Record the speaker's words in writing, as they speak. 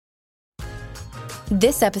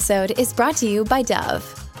This episode is brought to you by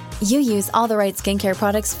Dove. You use all the right skincare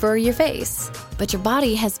products for your face, but your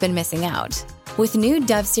body has been missing out. With new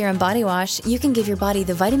Dove Serum Body Wash, you can give your body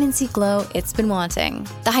the vitamin C glow it's been wanting,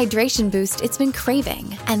 the hydration boost it's been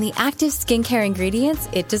craving, and the active skincare ingredients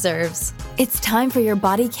it deserves. It's time for your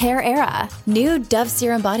body care era. New Dove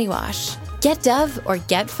Serum Body Wash. Get Dove or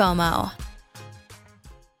get FOMO.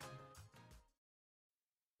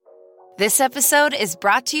 This episode is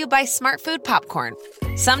brought to you by Smart Food Popcorn.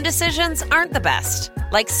 Some decisions aren't the best,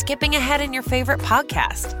 like skipping ahead in your favorite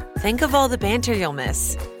podcast. Think of all the banter you'll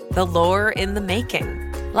miss, the lore in the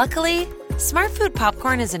making. Luckily, Smart Food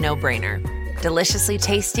Popcorn is a no-brainer. Deliciously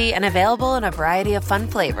tasty and available in a variety of fun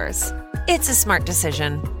flavors. It's a smart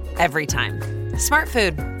decision every time. Smart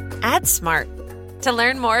Food. Add smart. To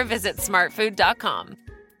learn more, visit smartfood.com.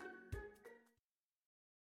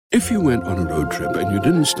 If you went on a road trip and you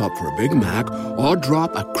didn't stop for a Big Mac or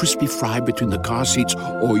drop a crispy fry between the car seats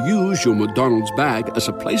or use your McDonald's bag as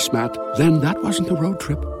a placemat, then that wasn't a road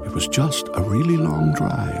trip. It was just a really long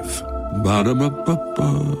drive.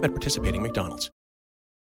 Ba-da-ba-ba-ba. At participating McDonald's.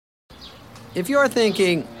 If you're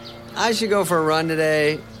thinking, I should go for a run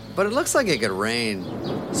today, but it looks like it could rain,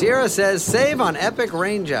 Sierra says save on epic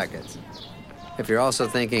rain jackets. If you're also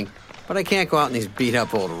thinking, but I can't go out in these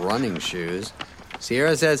beat-up old running shoes,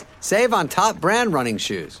 Sierra says, save on top brand running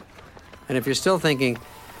shoes. And if you're still thinking,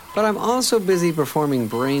 but I'm also busy performing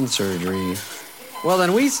brain surgery, well,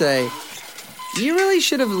 then we say, you really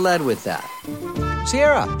should have led with that.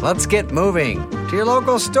 Sierra, let's get moving to your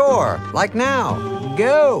local store, like now.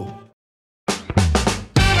 Go!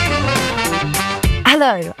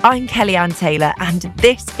 Hello, I'm Kellyanne Taylor, and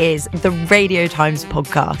this is the Radio Times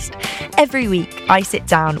podcast. Every week, I sit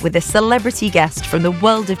down with a celebrity guest from the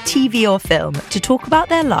world of TV or film to talk about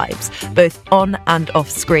their lives, both on and off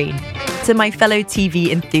screen. To my fellow TV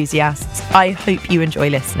enthusiasts, I hope you enjoy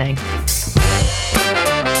listening.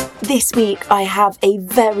 This week, I have a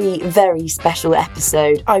very, very special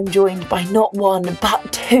episode. I'm joined by not one,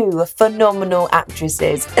 but two phenomenal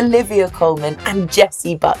actresses, Olivia Colman and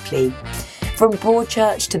Jessie Buckley. From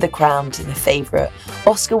Broadchurch to The Crown to The Favourite,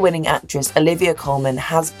 Oscar-winning actress Olivia Colman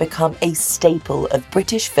has become a staple of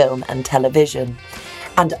British film and television.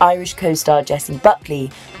 And Irish co-star Jessie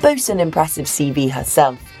Buckley boasts an impressive CV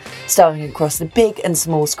herself, starring across the big and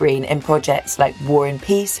small screen in projects like War and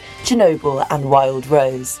Peace, Chernobyl and Wild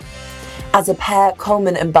Rose. As a pair,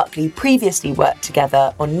 Colman and Buckley previously worked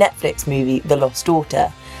together on Netflix movie The Lost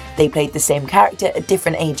Daughter. They played the same character at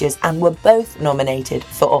different ages and were both nominated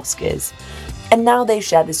for Oscars. And now they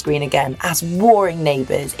share the screen again as warring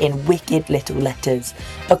neighbours in Wicked Little Letters,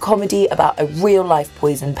 a comedy about a real-life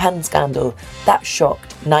poison pen scandal that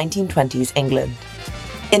shocked 1920s England.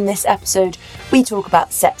 In this episode, we talk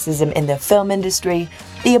about sexism in the film industry,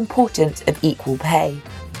 the importance of equal pay,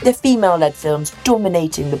 the female-led films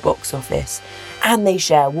dominating the box office, and they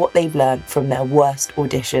share what they've learned from their worst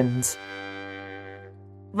auditions.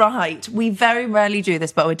 Right, we very rarely do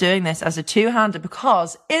this, but we're doing this as a two-hander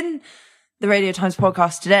because in the Radio Times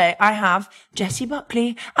podcast today, I have Jessie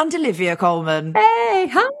Buckley and Olivia Colman. Hey,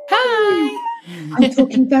 hi. Hi. I'm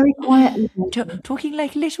talking very quietly. Talking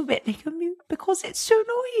like a little bit like a mute because it's so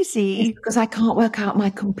noisy. It's because I can't work out my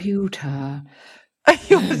computer.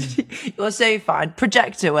 You're so fine.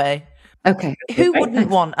 Project away. Okay. Who wouldn't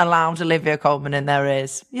want a loud Olivia Colman in their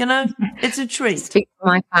ears? You know, it's a treat. Speak for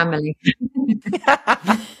my family.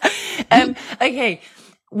 Okay,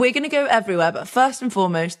 we're going to go everywhere, but first and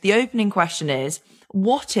foremost, the opening question is,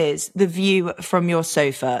 what is the view from your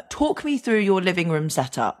sofa? Talk me through your living room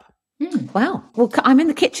setup. Well, I'm in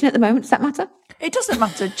the kitchen at the moment. Does that matter? It doesn't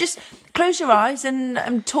matter. Just close your eyes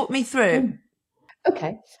and talk me through.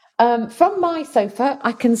 Okay. From my sofa,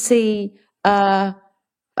 I can see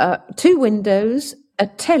two windows, a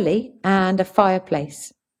telly and a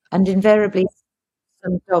fireplace, and invariably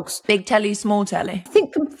some dogs. Big telly, small telly. I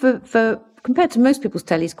think for compared to most people's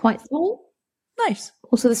tellies, quite small. Nice.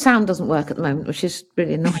 Also, the sound doesn't work at the moment, which is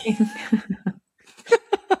really annoying.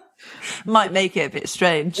 Might make it a bit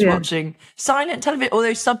strange watching silent television,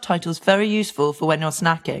 although subtitles very useful for when you're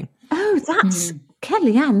snacking. Oh, that's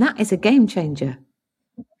Kellyanne, that is a game changer.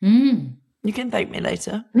 You can thank me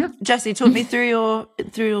later. Yeah. Jessie, talk me through your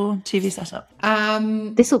TV setup.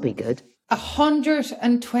 This will be good.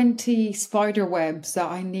 120 spider webs that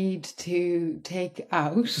I need to take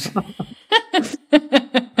out.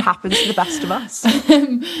 Happens to the best of us.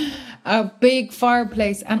 A big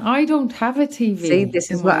fireplace, and I don't have a TV. See, this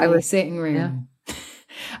is what I was sitting room. Yeah.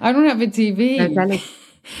 I don't have a TV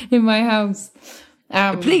in my house.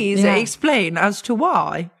 Please explain as to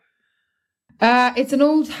why. It's an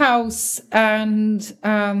old house, and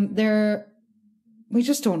We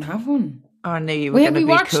just don't have one. I knew you were going to be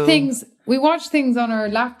cool. We watch things on our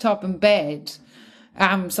laptop in bed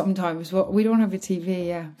sometimes, but we don't have a TV,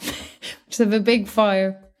 yeah. Just have a big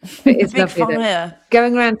fire. It's Big lovely. fire.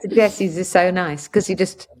 Going around to Jessie's is so nice because you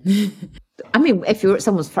just... I mean, if you're at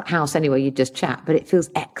someone's house anyway, you just chat, but it feels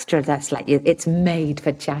extra. That's like it's made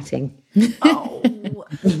for chatting. Oh,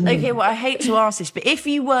 okay. Well, I hate to ask this, but if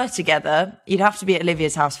you were together, you'd have to be at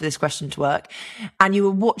Olivia's house for this question to work, and you were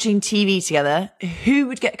watching TV together, who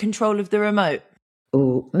would get control of the remote?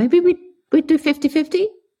 Oh, maybe we'd do 50-50?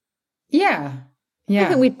 Yeah. I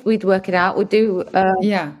think we'd work it out. We'd do...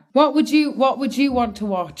 Yeah. What would you want to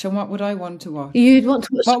watch, and what would I want to watch? You'd want to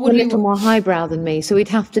watch something a little more highbrow than me, so we'd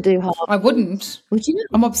have to do half. I wouldn't. Would you?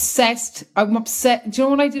 I'm obsessed. Do you know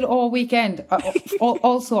what I did all weekend?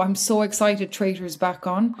 Also, I'm so excited Traitor's back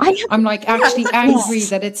on. I'm like actually angry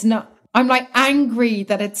that it's not. I'm like angry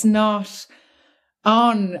that it's not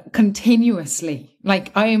on continuously.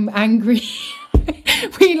 Like I am angry.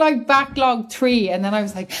 We like backlogged 3, and then I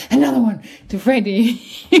was like, another one to Freddie.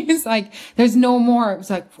 He was like, there's no more. It was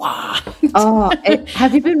like, wow. Oh,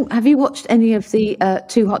 have you watched any of the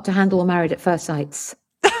Too Hot to Handle or Married at First Sights?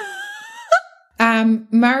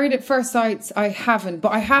 Married at First Sights, I haven't,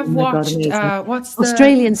 but I have watched. What's the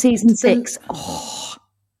Australian season 6? Oh,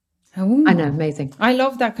 I know, amazing. I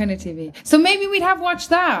love that kind of TV. So maybe we'd have watched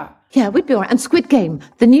that. Yeah, we'd be all right. And Squid Game,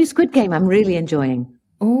 the new Squid Game, I'm really enjoying.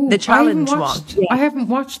 Oh, the challenge one. I haven't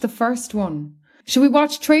watched the first one. Should we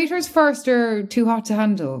watch Traitors first or Too Hot to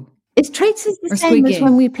Handle? Is Traitors the same as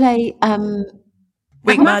when we play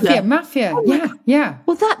Mafia? Oh, yeah.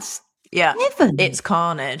 Well, that's heaven. It's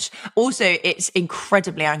carnage. Also, it's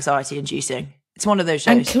incredibly anxiety inducing. It's one of those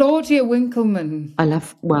shows. And Claudia Winkleman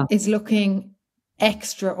is looking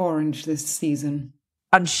extra orange this season.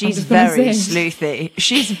 And she's very sleuthy.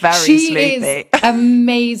 She's very sleuthy. Is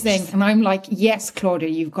amazing. And I'm like, yes, Claudia,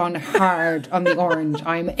 you've gone hard on the orange.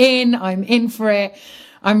 I'm in for it.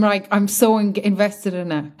 I'm like, I'm so invested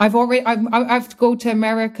in it. I have to go to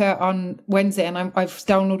America on Wednesday, and I've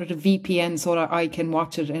downloaded a VPN so that I can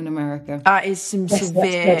watch it in America. That is some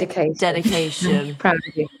severe dedication. Proud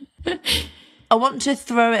of you. I want to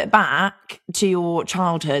throw it back to your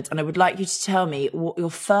childhood, and I would like you to tell me what your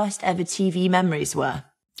first ever TV memories were.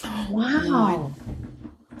 Wow.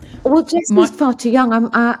 Well, Jesse's far too young.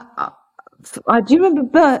 Do you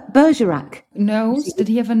remember Bergerac? Nose? Did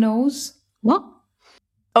he have a nose? What?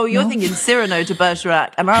 Oh, you're thinking Cyrano de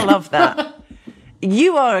Bergerac, and I love that.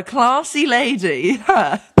 You are a classy lady.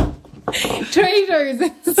 Traitors.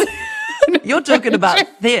 You're talking about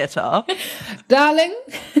theatre. Darling.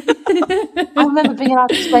 I remember being allowed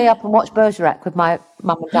to stay up and watch Bergerac with my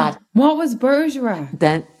mum and dad. What was Bergerac?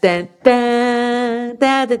 Dun, dun, dun,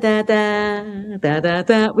 da, da, da, da, da, da,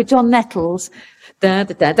 da, with John Nettles. Da,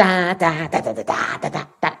 da, da, da, da, da, da, da, da, da,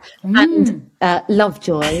 da. And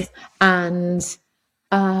Lovejoy and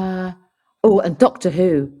and Doctor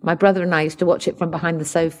Who. My brother and I used to watch it from behind the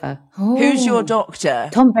sofa. Oh. Who's your doctor?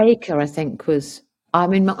 Tom Baker, I think, was... I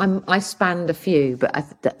mean, I spanned a few, but I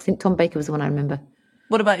think Tom Baker was the one I remember.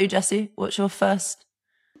 What about you, Jessie? What's your first?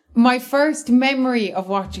 My first memory of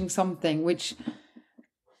watching something,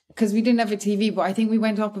 because we didn't have a TV, but I think we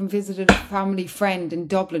went up and visited a family friend in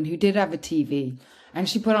Dublin who did have a TV, and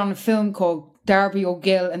she put on a film called Darby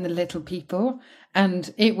O'Gill and the Little People,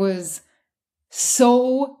 and it was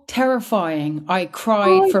so terrifying. I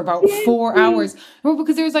cried for about 4 hours. Oh,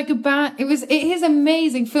 because there was like a band. It is an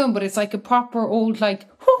amazing film, but it's like a proper old like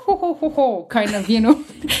ho ho ho ho ho kind of,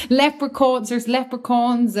 leprechauns. There's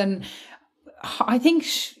leprechauns, and I think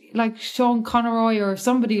like Sean Conroy or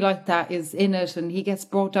somebody like that is in it, and he gets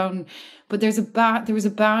brought down. But there was a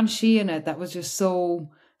banshee in it that was just so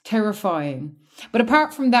terrifying. But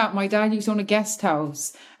apart from that, my dad used to own a guest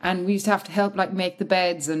house, and we used to have to help like make the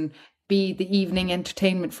beds and be the evening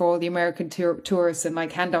entertainment for all the American tourists and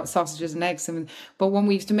like hand out sausages and eggs. But when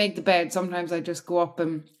we used to make the bed, sometimes I'd just go up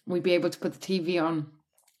and we'd be able to put the TV on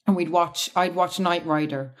and I'd watch Knight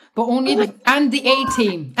Rider, but only the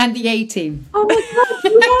A-Team. Oh my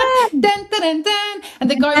God, dun, dun, dun, dun.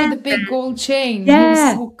 And the guy with the big gold chain.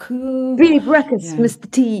 Yeah. He was so cool. Big Ruckus,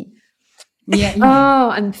 Mr. T. Yeah. Oh,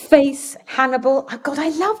 and Face, Hannibal. Oh God, I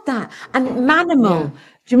love that. And Manimal. Yeah.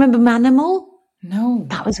 Do you remember Manimal? No.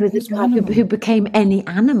 That was with this guy who became any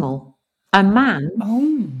animal. A man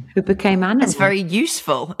who became animal. That's very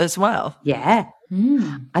useful as well. Yeah.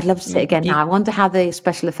 I'd love to see it again now. I wonder how the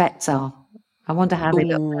special effects are. I wonder how they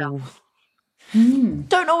look now.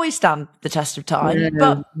 don't always stand the test of time,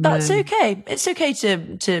 but that's okay. It's okay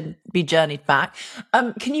to be journeyed back.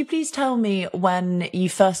 Can you please tell me when you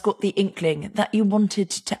first got the inkling that you wanted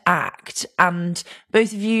to act? And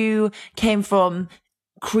both of you came from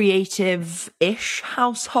creative-ish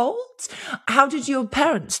households. How did your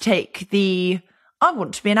parents take the "I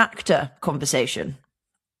want to be an actor" conversation?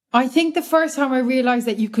 I think the first time I realised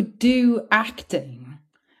that you could do acting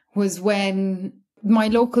was when my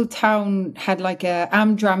local town had like a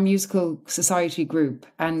Amdram Musical Society group,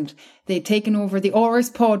 and they'd taken over the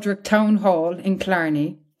Áras Pádraig Town Hall in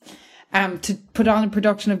Clarny to put on a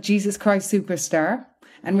production of Jesus Christ Superstar.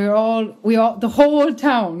 And we all, the whole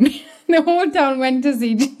town, the whole town went to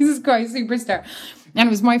see Jesus Christ Superstar. And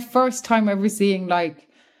it was my first time ever seeing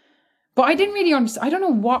but I didn't really understand. I don't know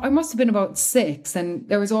what, I must have been about 6. And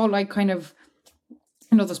there was all like kind of,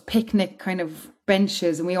 those picnic kind of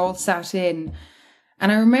benches, and we all sat in.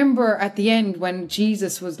 And I remember at the end when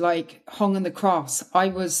Jesus was like hung on the cross, I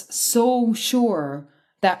was so sure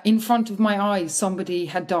that in front of my eyes, somebody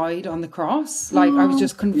had died on the cross. Like I was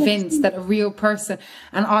just convinced that a real person,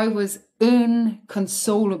 and I was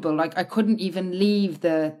inconsolable. Like I couldn't even leave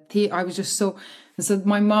the theater. I was just so, and so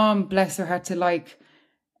my mom, bless her, had to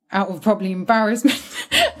out of probably embarrassment,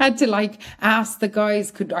 had to ask the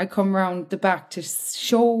guys, could I come round the back to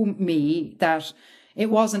show me that it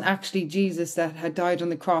wasn't actually Jesus that had died on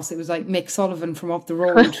the cross. It was like Mick Sullivan from up the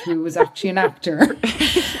road who was actually an actor.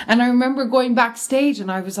 And I remember going backstage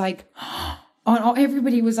and I was like, oh,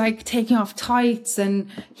 everybody was like taking off tights, and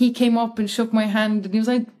he came up and shook my hand and he was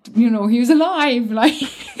like, he was alive.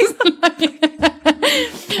 He's alive.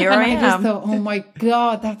 Here I am. I just thought, oh my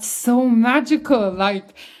God, that's so magical.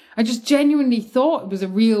 I just genuinely thought it was a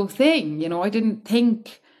real thing. I didn't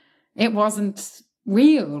think it wasn't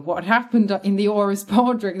real what happened in the Áras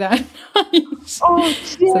Pádraig that night. Oh,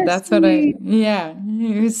 yes. So that's what it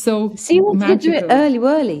was so So you wanted magical. to do it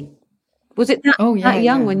early? Was it that, that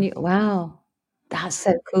young when you, wow, that's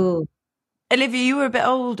so cool. Olivia, you were a bit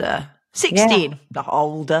older. 16, not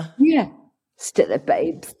older. Yeah, still a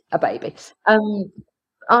baby.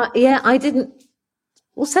 I didn't,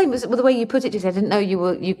 well, same as the way you put it, I didn't know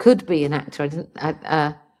you could be an actor.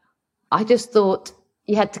 I just thought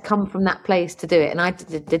you had to come from that place to do it. And I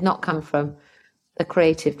did not come from a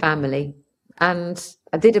creative family. And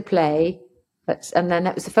I did a play, and then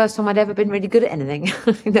that was the first time I'd ever been really good at anything.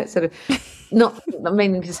 That sort of,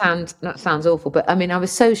 that sounds awful, but I mean, I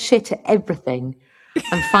was so shit at everything.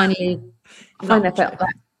 And finally I felt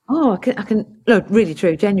like, oh, I can, no, really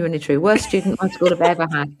true, genuinely true. Worst student my school have ever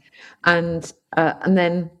had. And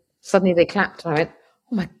then suddenly they clapped and I went,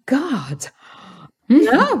 oh my God,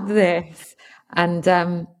 love this. And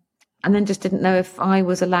then just didn't know if I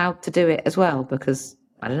was allowed to do it as well, because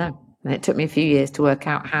I don't know. And it took me a few years to work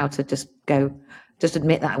out how to just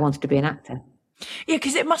admit that I wanted to be an actor. Yeah,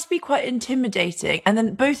 because it must be quite intimidating. And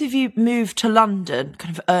then both of you moved to London,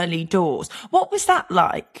 kind of early doors. What was that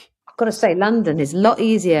like? I've got to say, London is a lot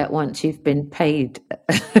easier once you've been paid,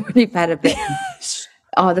 when you've had a bit.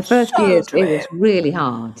 The first years, it was really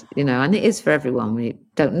hard, and it is for everyone. When you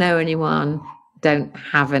don't know anyone, don't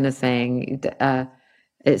have anything,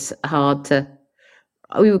 it's hard to.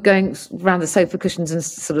 We were going around the sofa cushions and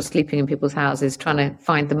sort of sleeping in people's houses, trying to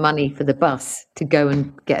find the money for the bus to go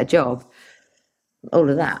and get a job, all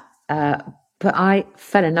of that. But I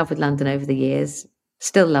fell in love with London over the years,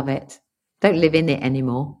 still love it. Don't live in it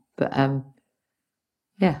anymore, but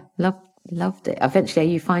loved it.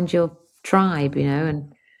 Eventually you find your tribe,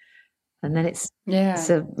 and then it's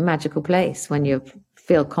a magical place when you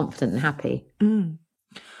feel confident and happy. And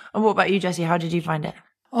what about you, Jessie? How did you find it?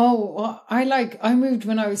 Oh, well, I moved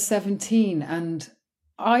when I was 17, and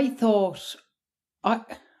I thought I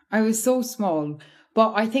was so small,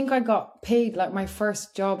 but I think I got paid, my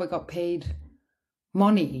first job, I got paid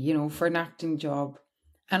money, for an acting job.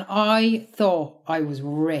 And I thought I was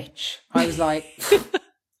rich. I was like,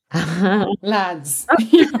 lads.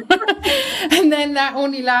 And then that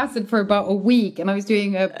only lasted for about a week. And I was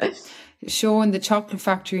doing a show in the chocolate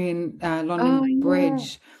factory in London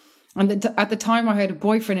Bridge. And at the time I had a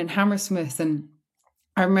boyfriend in Hammersmith, and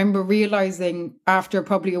I remember realising after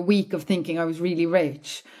probably a week of thinking I was really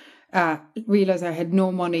rich, realised I had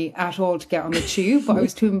no money at all to get on the tube, but I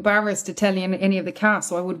was too embarrassed to tell any of the cast,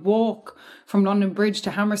 so I would walk from London Bridge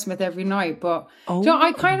to Hammersmith every night. But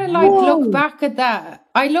I kind of look back at that.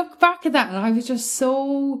 I look back at that and I was just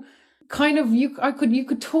so kind of, you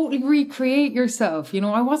could totally recreate yourself,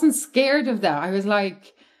 I wasn't scared of that. I was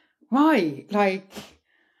like, right,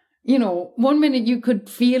 you know, one minute you could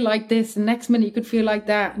feel like this, and next minute you could feel like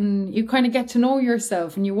that, and you kind of get to know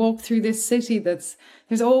yourself, and you walk through this city there's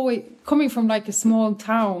always, coming from like a small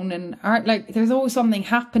town, and there's always something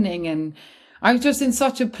happening, and I was just in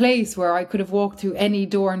such a place where I could have walked through any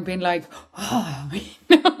door and been like, oh,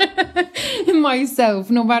 in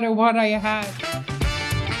myself, no matter what I had.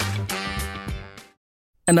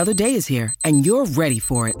 Another day is here, and you're ready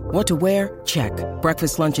for it. What to wear? Check.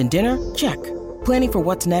 Breakfast, lunch, and dinner? Check. Planning for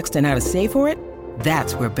what's next and how to save for it?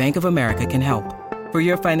 That's where Bank of America can help. For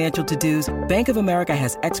your financial to-dos, Bank of America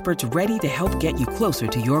has experts ready to help get you closer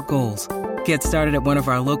to your goals. Get started at one of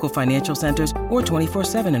our local financial centers or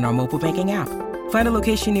 24/7 in our mobile banking app. Find a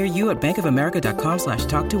location near you at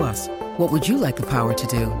bankofamerica.com/talktous. What would you like the power to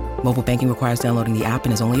do? Mobile banking requires downloading the app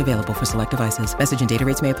and is only available for select devices. Message and data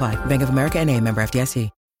rates may apply. Bank of America N.A., member FDIC.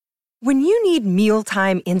 When you need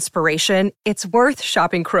mealtime inspiration, it's worth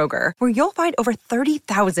shopping Kroger, where you'll find over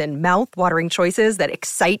 30,000 mouth-watering choices that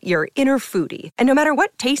excite your inner foodie. And no matter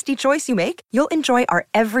what tasty choice you make, you'll enjoy our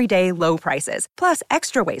everyday low prices, plus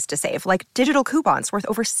extra ways to save, like digital coupons worth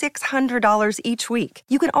over $600 each week.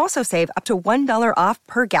 You can also save up to $1 off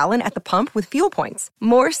per gallon at the pump with fuel points.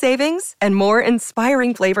 More savings and more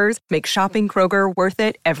inspiring flavors make shopping Kroger worth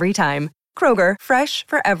it every time. Kroger, fresh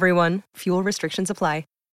for everyone. Fuel restrictions apply.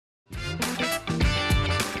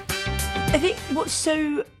 I think what's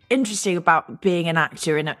so interesting about being an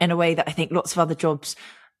actor in a way that I think lots of other jobs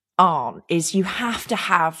aren't is you have to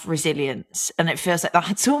have resilience. And it feels like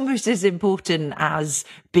that's almost as important as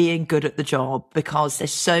being good at the job, because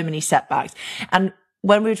there's so many setbacks. And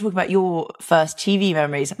when we were talking about your first TV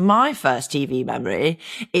memories, my first TV memory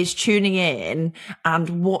is tuning in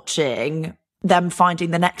and watching them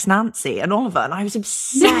finding the next Nancy and Oliver, and I was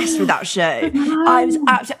obsessed with that show. I was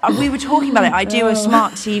we were talking about it. I do a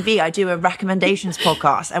smart TV, I do a recommendations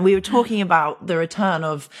podcast, and we were talking about the return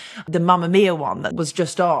of the Mamma Mia one that was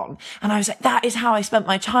just on, and I was like, that is how I spent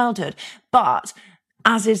my childhood. But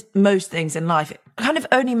as is most things in life, it kind of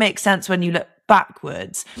only makes sense when you look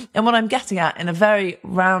backwards. And what I'm getting at in a very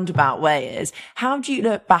roundabout way is, how do you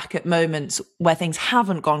look back at moments where things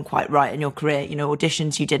haven't gone quite right in your career, you know,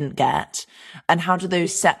 auditions you didn't get, and how do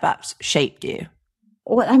those setbacks shape you?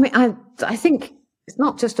 Well, I mean, I think it's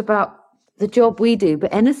not just about the job we do,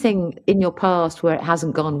 but anything in your past where it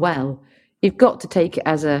hasn't gone well, you've got to take it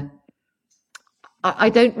as I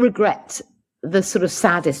don't regret the sort of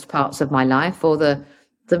saddest parts of my life, or the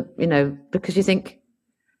you know, because you think,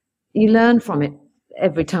 you learn from it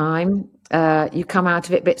every time. You come out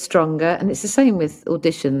of it a bit stronger. And it's the same with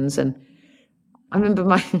auditions. And I remember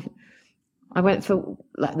I went for,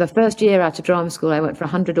 like, the first year out of drama school, I went for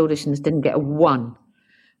 100 auditions, didn't get a one.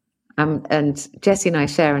 And Jessie and I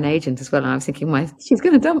share an agent as well. And I was thinking, she's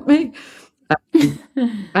going to dump me.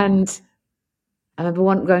 And I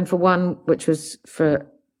remember going for one, which was for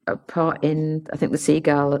a part in, I think, The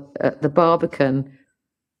Seagull at the Barbican,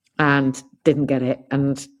 and didn't get it.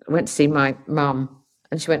 And I went to see my mum,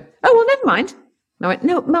 and she went, oh, well, never mind. And I went,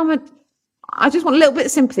 no, Mum, I just want a little bit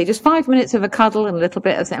of sympathy, just 5 minutes of a cuddle and a little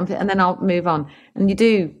bit of sympathy, and then I'll move on. And you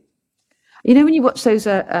do, you know, when you watch those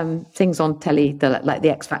things on telly, like the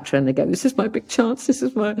X Factor, and they go, this is my big chance, you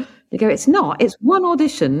go, it's not, it's one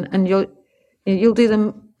audition, and you'll do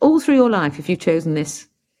them all through your life if you've chosen this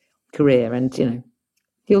career, and, you know,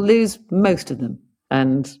 you'll lose most of them.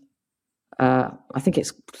 And I think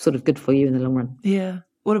it's sort of good for you in the long run. Yeah.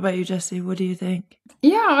 What about you, Jessie? What do you think?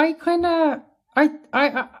 Yeah,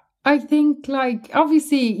 I think, like,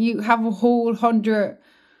 obviously you have a whole 100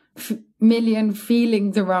 million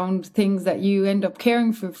feelings around things that you end up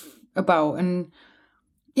caring about. And,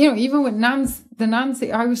 you know, even with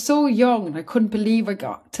Nancy, I was so young and I couldn't believe I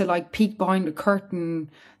got to, like, peek behind the curtain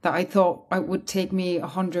that I thought it would take me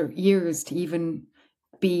 100 years to even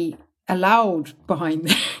be allowed behind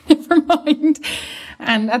there. Never mind.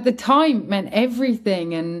 And at the time it meant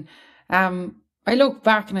everything. And I look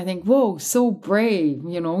back and I think, whoa, so brave,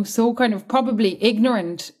 you know, so kind of probably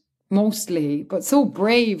ignorant mostly, but so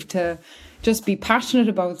brave to just be passionate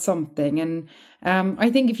about something. And I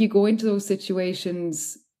think if you go into those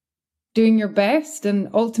situations doing your best, and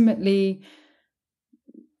ultimately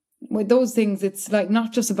with those things, it's like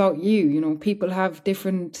not just about you know, people have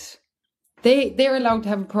different, they're allowed to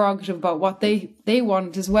have a prerogative about what they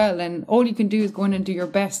want as well. And all you can do is go in and do your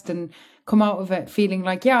best and come out of it feeling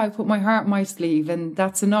like, yeah, I put my heart in my sleeve and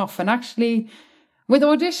that's enough. And actually with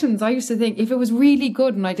auditions, I used to think if it was really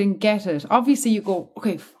good and I didn't get it, obviously you go,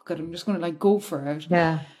 okay, fuck it, I'm just going to, like, go for it.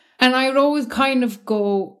 Yeah. And I would always kind of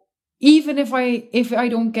go, even if I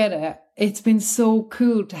don't get it, it's been so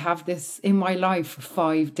cool to have this in my life for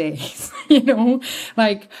 5 days, you know,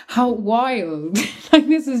 like how wild, like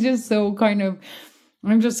this is just so kind of,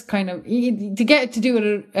 I'm just kind of, to get to do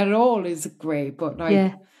it at all is great, but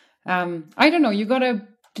like, I don't know, you gotta,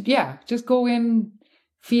 just go in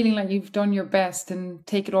feeling like you've done your best and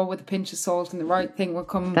take it all with a pinch of salt, and the right thing will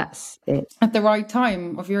come That's it. at the right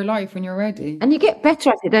time of your life when you're ready. And you get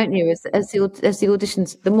better at it, don't you, as the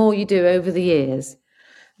auditions, the more you do over the years.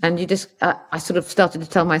 And you just, I sort of started to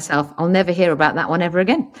tell myself, I'll never hear about that one ever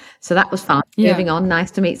again. So that was fun. Yeah. Moving on, nice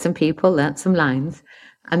to meet some people, learnt some lines.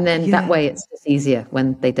 And then that way it's just easier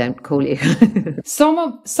when they don't call you. Some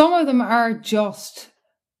of them are just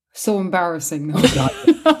so embarrassing, though.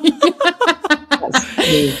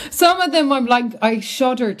 Some of them I'm like, I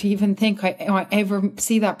shudder to even think I ever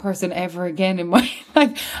see that person ever again in my,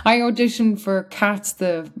 like, I auditioned for Cats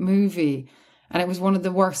the movie, and it was one of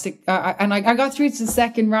the worst, and I got through to the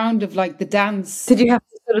second round of like the dance. Did you have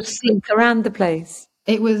to sort of slink around the place?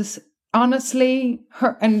 It was honestly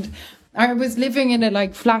her, and I was living in a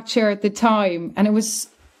like flat share at the time, and it was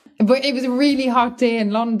a really hot day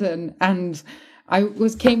in London, and I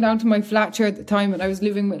came down to my flat share at the time, and I was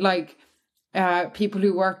living with like people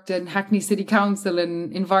who worked in Hackney City Council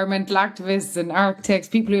and environmental activists and architects,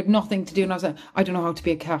 people who had nothing to do, and I was like, I don't know how to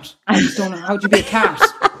be a cat. I just don't know how to be a cat.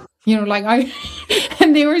 You know, like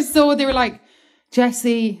and they were like,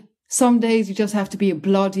 Jessie, some days you just have to be a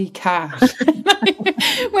bloody cat.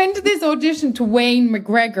 I went to this audition to Wayne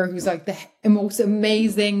McGregor, who's like the most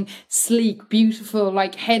amazing, sleek, beautiful,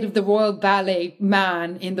 like head of the Royal Ballet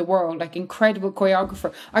man in the world, like incredible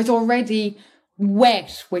choreographer. I was already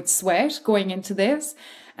wet with sweat going into this,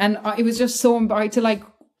 and it was just so embarrassing to like,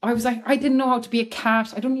 I was like, I didn't know how to be a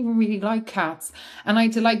cat. I don't even really like cats. And I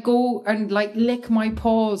had to like go and like lick my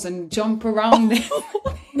paws and jump around.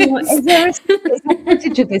 Is there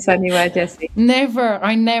footage of this anywhere, Jessie? Never.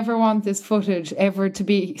 I never want this footage ever to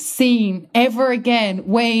be seen ever again.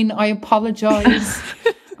 Wayne, I apologise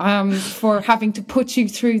for having to put you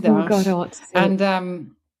through that. Oh God, I want to see it.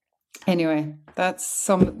 And anyway, that's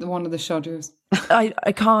one of the shudders.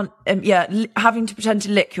 I can't, having to pretend to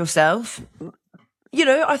lick yourself. You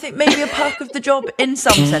know, I think maybe a perk of the job in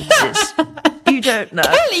some senses. You don't know.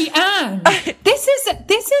 Kelly Ann, this is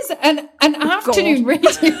an afternoon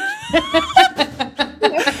radio.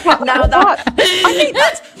 Now I think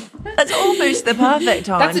that's almost the perfect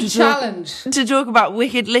time. That's a challenge. To talk about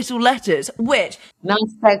Wicked Little Letters, which...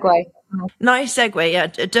 Nice segue. Nice segue, yeah.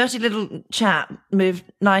 A dirty little chat moved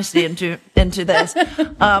nicely into this.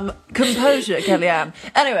 Composure, Kellyanne.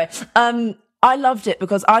 Anyway, I loved it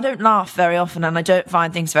because I don't laugh very often and I don't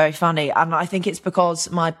find things very funny. And I think it's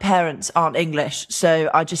because my parents aren't English.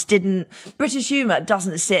 So I just didn't... British humour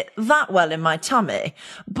doesn't sit that well in my tummy.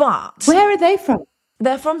 But... Where are they from?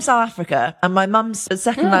 They're from South Africa, and my mum's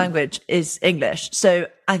second language is English. So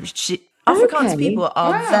Afrikaans people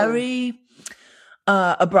are very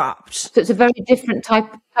abrupt. So it's a very different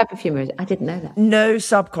type of humour. I didn't know that. No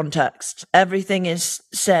subcontext. Everything is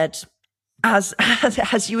said as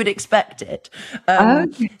you would expect it.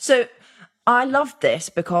 So I loved this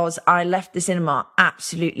because I left the cinema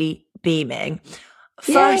absolutely beaming.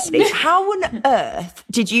 Firstly, how on earth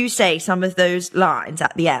did you say some of those lines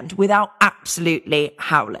at the end without absolutely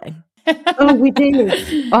howling? Oh, we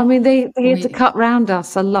did. I mean, they had to cut round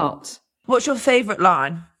us a lot. What's your favourite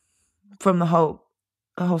line from the whole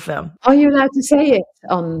film? Are you allowed to say it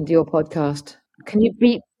on your podcast? Can you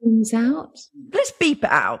beep things out? Let's beep it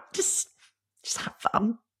out. Just have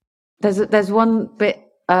fun. There's one bit.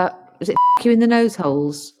 Is it you in the nose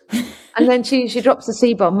holes? And then she drops the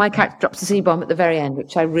C-bomb. My character drops the C-bomb at the very end,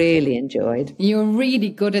 which I really enjoyed. You were really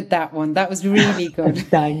good at that one. That was really good.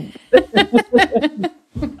 Thanks.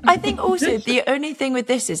 I think also the only thing with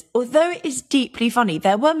this is, although it is deeply funny,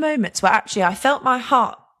 there were moments where actually I felt my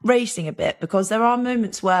heart racing a bit, because there are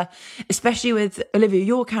moments where, especially with Olivia,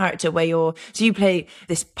 your character, where you play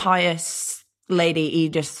this pious lady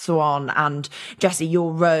Edith Swan, and Jessie,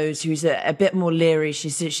 your Rose, who's a bit more leery.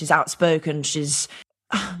 She's outspoken. She's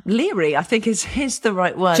leery, I think is the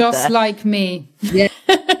right word. Just there. like me. Yeah.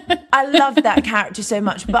 I love that character so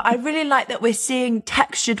much, but I really like that we're seeing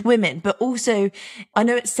textured women, but also, I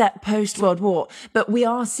know it's set post-World War, but we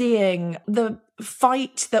are seeing the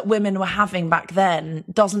fight that women were having back then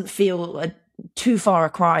doesn't feel too far a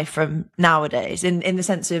cry from nowadays, in the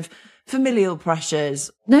sense of familial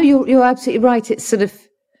pressures. No, you're absolutely right. It's sort of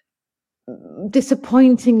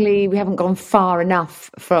disappointingly, we haven't gone far enough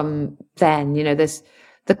from then. You know, there's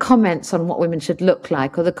the comments on what women should look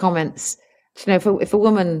like, or the comments, you know, if a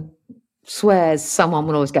woman swears, someone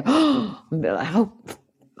will always go, oh, no,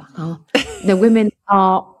 women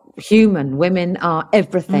are human. Women are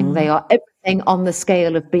everything. They are everything on the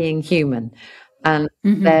scale of being human, and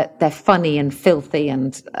they're funny and filthy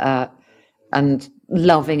and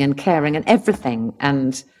loving and caring and everything,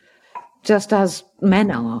 and just as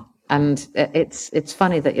men are. And it's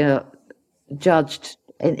funny that you're judged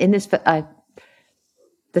in this.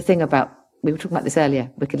 The thing about, we were talking about this earlier,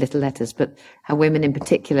 Wicked Little Letters, but how women in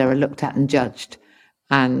particular are looked at and judged,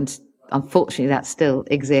 and unfortunately that still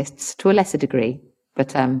exists to a lesser degree.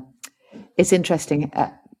 But it's interesting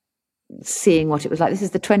seeing what it was like. This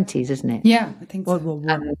is the 20s, isn't it? Yeah, I think so.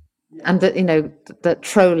 And that, that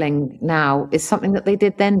trolling now is something that they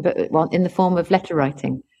did then, but in the form of letter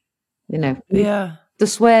writing. Yeah. The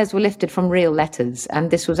swears were lifted from real letters, and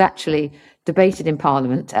this was actually debated in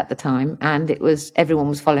Parliament at the time, and everyone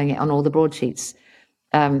was following it on all the broadsheets.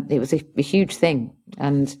 It was a huge thing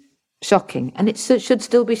and shocking, and it should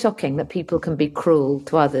still be shocking that people can be cruel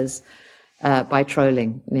to others by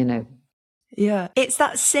trolling. Yeah, it's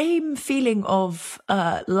that same feeling of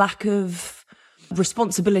lack of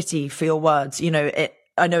responsibility for your words.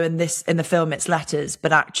 I know in the film it's letters,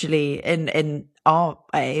 but actually in our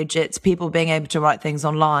age, it's people being able to write things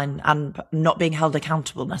online and not being held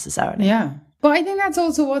accountable necessarily. Yeah. But I think that's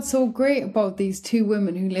also what's so great about these two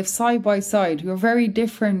women who live side by side, who are very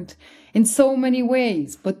different in so many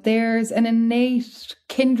ways, but there's an innate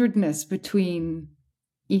kindredness between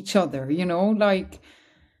each other, like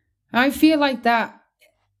I feel like that.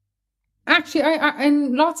 Actually, I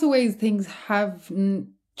in lots of ways things have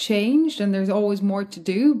changed and there's always more to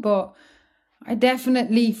do, but I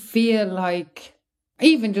definitely feel like,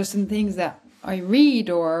 even just in things that I read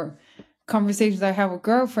or conversations I have with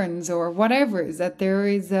girlfriends or whatever, is that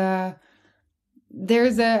there's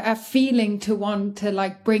a feeling to want to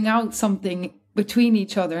like bring out something between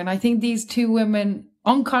each other. And I think these two women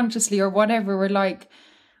unconsciously or whatever were like,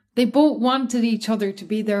 they both wanted each other to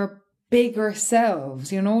be their bigger selves,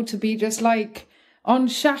 to be just like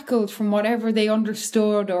unshackled from whatever they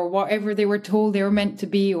understood or whatever they were told they were meant to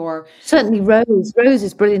be. Or certainly Rose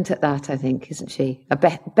is brilliant at that, I think, isn't she?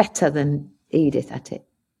 Better than Edith at it.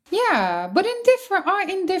 Yeah, but in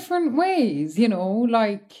different ways,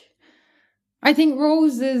 like I think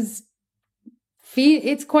Rose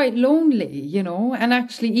it's quite lonely, and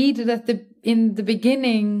actually Edith in the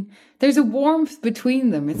beginning, there's a warmth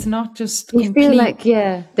between them. It's not just you feel like,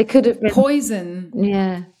 they could have been poison.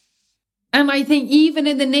 Yeah. And I think even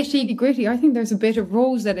in the nitty gritty, I think there's a bit of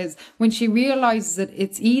Rose that is, when she realizes that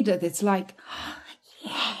it's Edith, it's like,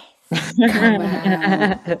 oh,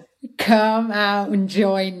 yes, come out and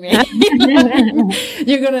join me.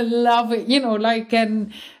 You're going to love it,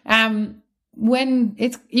 and when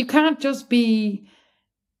you can't just be,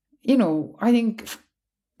 I think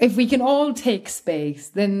if we can all take space,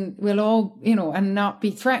 then we'll all, and not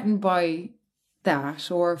be threatened by that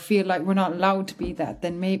or feel like we're not allowed to be that,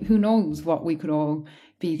 then maybe who knows what we could all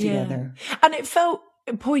be together. And it felt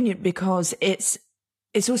poignant because it's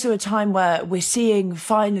also a time where we're seeing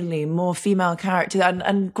finally more female characters,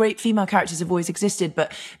 and great female characters have always existed,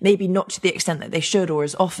 but maybe not to the extent that they should or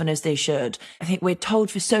as often as they should. I think we're told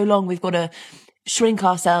for so long we've got to shrink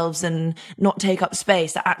ourselves and not take up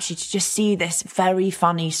space, that actually to just see this very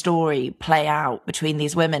funny story play out between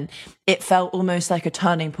these women, it felt almost like a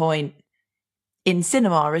turning point in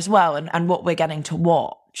cinema as well, and what we're getting to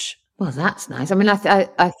watch. Well, that's nice. I mean, I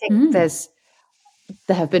think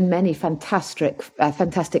there have been many fantastic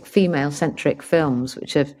female-centric films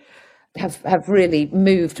which have really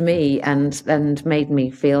moved me and made me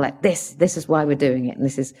feel like this is why we're doing it, and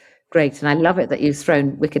this is great. And I love it that you've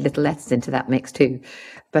thrown Wicked Little Letters into that mix too.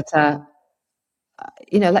 But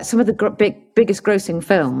like some of the biggest grossing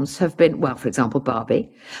films have been, well, for example, Barbie,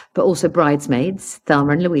 but also Bridesmaids,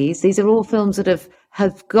 Thelma and Louise. These are all films that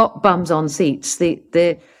have got bums on seats.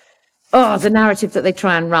 The narrative that they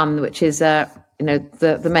try and run, which is the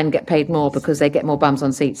men get paid more because they get more bums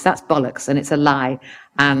on seats. That's bollocks, and it's a lie,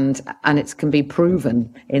 and it can be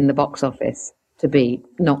proven in the box office to be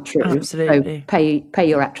not true. Absolutely. So pay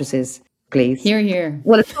your actresses, please. Hear, hear.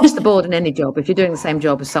 Well, across the board in any job, if you're doing the same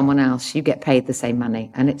job as someone else, you get paid the same money.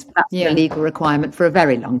 And that's been a legal requirement for a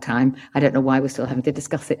very long time. I don't know why we're still having to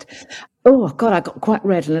discuss it. Oh, God, I got quite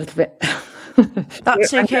red a little bit.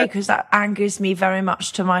 That's okay, because that angers me very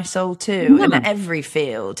much to my soul too. In every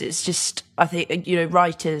field, it's just, I think,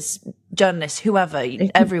 writers, journalists, whoever,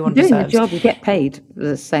 everyone doing deserves. Doing a job, you get paid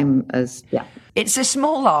the same as, It's a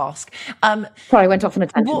small ask. Sorry, I went off on a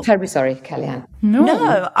tangent. Terribly sorry, Kellyanne.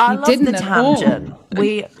 No, I love the tangent.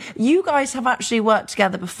 All. You guys have actually worked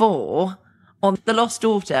together before on The Lost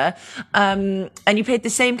Daughter, and you played the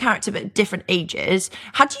same character but at different ages.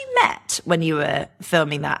 Had you met when you were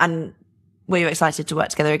filming that? And were you excited to work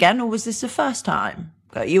together again, or was this the first time?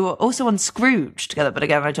 You were also on Scrooge together, but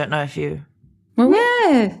again, I don't know if you...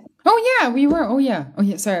 Yeah. Oh, yeah, we were. Oh, yeah.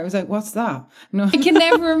 Sorry. I was like, what's that? No, I can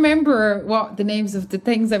never remember what the names of the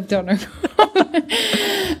things I've done are.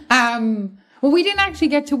 Well, we didn't actually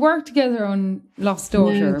get to work together on Lost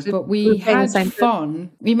Daughter, but we had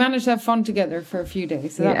fun. We managed to have fun together for a few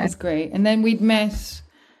days, so that was great. And then we'd met,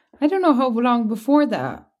 I don't know how long before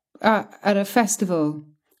that, at a festival,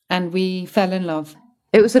 and we fell in love.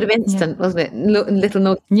 It was sort of instant, wasn't it? Little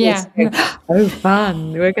notes. Yeah. Oh,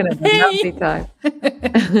 fun. We're going to have a lovely time.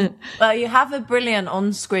 Well, you have a brilliant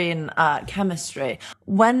on-screen chemistry.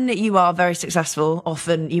 When you are very successful,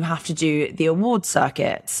 often you have to do the award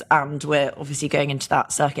circuits, and we're obviously going into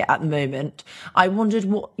that circuit at the moment. I wondered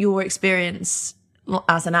what your experience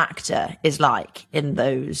as an actor is like in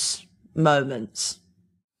those moments.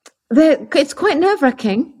 It's quite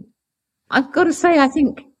nerve-wracking. I've got to say, I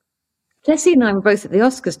think Jessie and I were both at the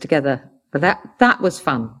Oscars together, but that was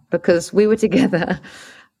fun because we were together.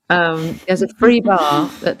 There's a free bar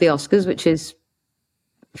at the Oscars, which is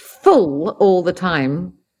full all the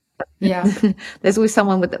time. Yeah, there's always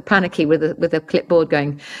someone panicky with a clipboard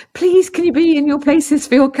going, "Please, can you be in your places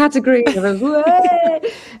for your category?"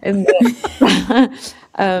 And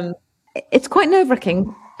it's quite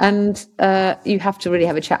nerve-wracking, and you have to really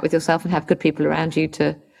have a chat with yourself and have good people around you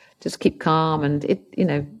to just keep calm, and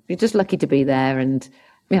you're just lucky to be there. And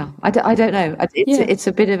I don't know. It's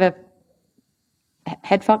a bit of a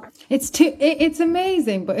head fuck. It's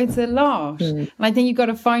amazing, but it's a lot. And I think you got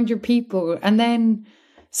to find your people, and then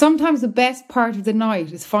sometimes the best part of the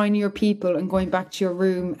night is finding your people and going back to your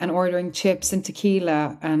room and ordering chips and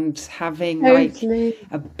tequila and having like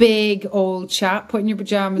a big old chat, putting your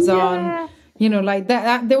pajamas on. Like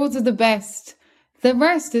that. Those are the best. The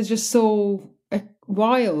rest is just so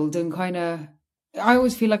wild and kind of, I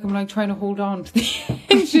always feel like I'm like trying to hold on to the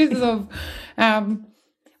inches of but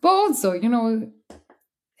also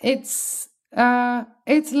it's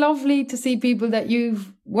lovely to see people that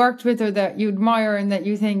you've worked with or that you admire and that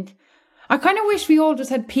you think, I kind of wish we all just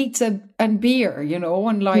had pizza and beer,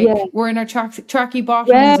 and like we're in our tracky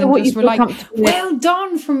bottoms and just were like, well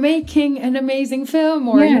done for making an amazing film,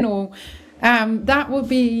 or that would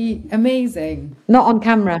be amazing. Not on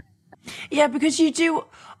camera. Yeah, because you do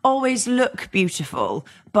always look beautiful,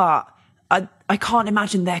 but I can't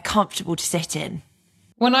imagine they're comfortable to sit in.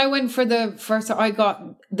 When I went for the first, I got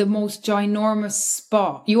the most ginormous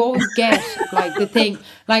spot. You always get like the thing,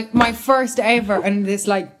 like my first ever, and this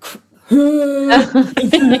like arrived,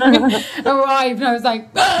 and I was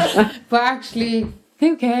like, but actually,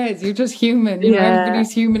 who cares? You're just human.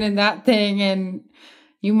 Everybody's human in that thing, and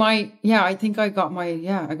you might, I think I got my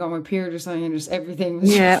period or something, and just everything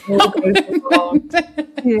was wrong.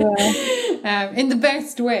 In the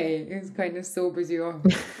best way. It kind of sobers you up.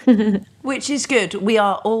 Which is good. We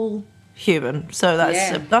are all human, so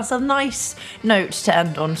that's a nice note to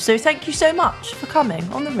end on. So thank you so much for coming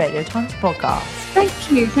on the Radio Times podcast. Thank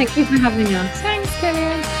you for having us. Thanks,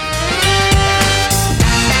 Kellyanne.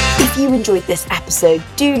 If you enjoyed this episode,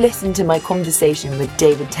 do listen to my conversation with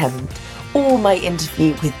David Tennant or my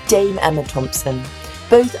interview with Dame Emma Thompson.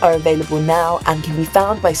 Both are available now and can be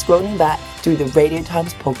found by scrolling back through the Radio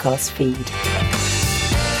Times podcast feed.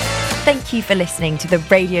 Thank you for listening to the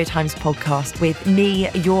Radio Times podcast with me,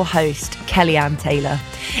 your host, Kellyanne Taylor.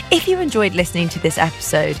 If you enjoyed listening to this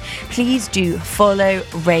episode, please do follow,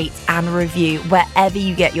 rate and review wherever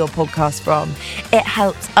you get your podcast from. It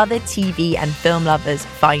helps other TV and film lovers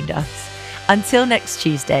find us. Until next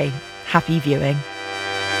Tuesday, happy viewing.